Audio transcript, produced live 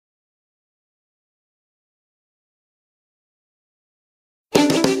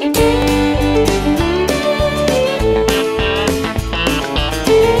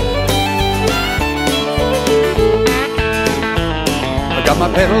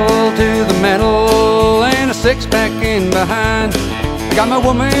pedal to the metal and a six-pack in behind. I got my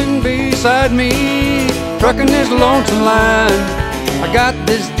woman beside me, trucking this lonesome line. I got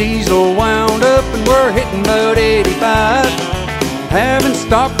this diesel wound up and we're hitting about 85. Haven't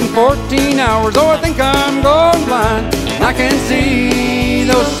stopped in 14 hours, oh I think I'm going blind. I can see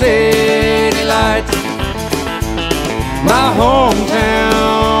those city lights, my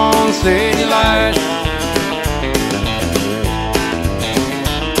hometown city lights.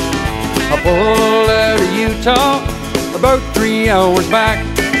 I pulled out of Utah about 3 hours back.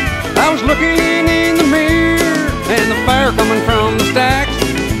 I was looking in the mirror and the fire coming from the stacks.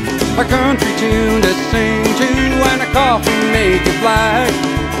 A country tune to sing to and a coffee made you black.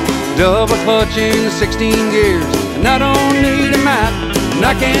 Double clutch in the 16 gears and I don't need a map. And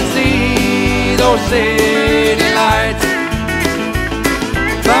I can see those city lights,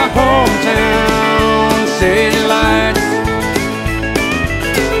 my hometown city lights.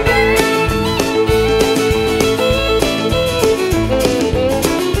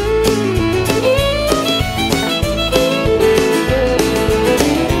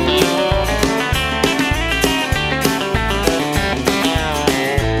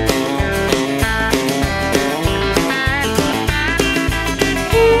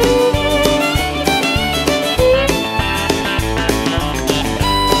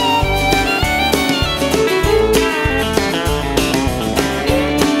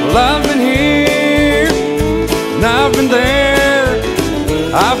 Well, I've been here and I've been there,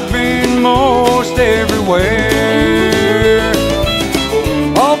 I've been most everywhere.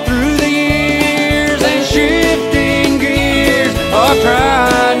 All through the years and shifting gears, I've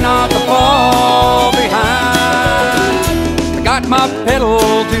tried not to fall behind. I got my pedal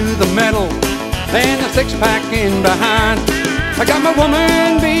to the metal and a six-pack in behind. I got my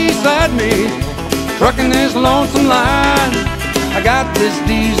woman beside me, trucking this lonesome line. I got this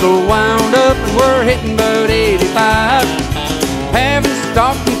diesel wound up and we're hitting about 85. Haven't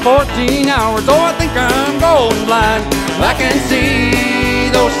stopped in 14 hours, oh I think I'm going blind. I can see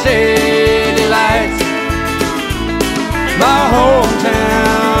those city lights, my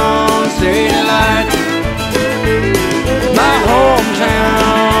hometown city lights, my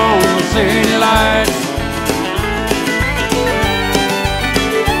hometown city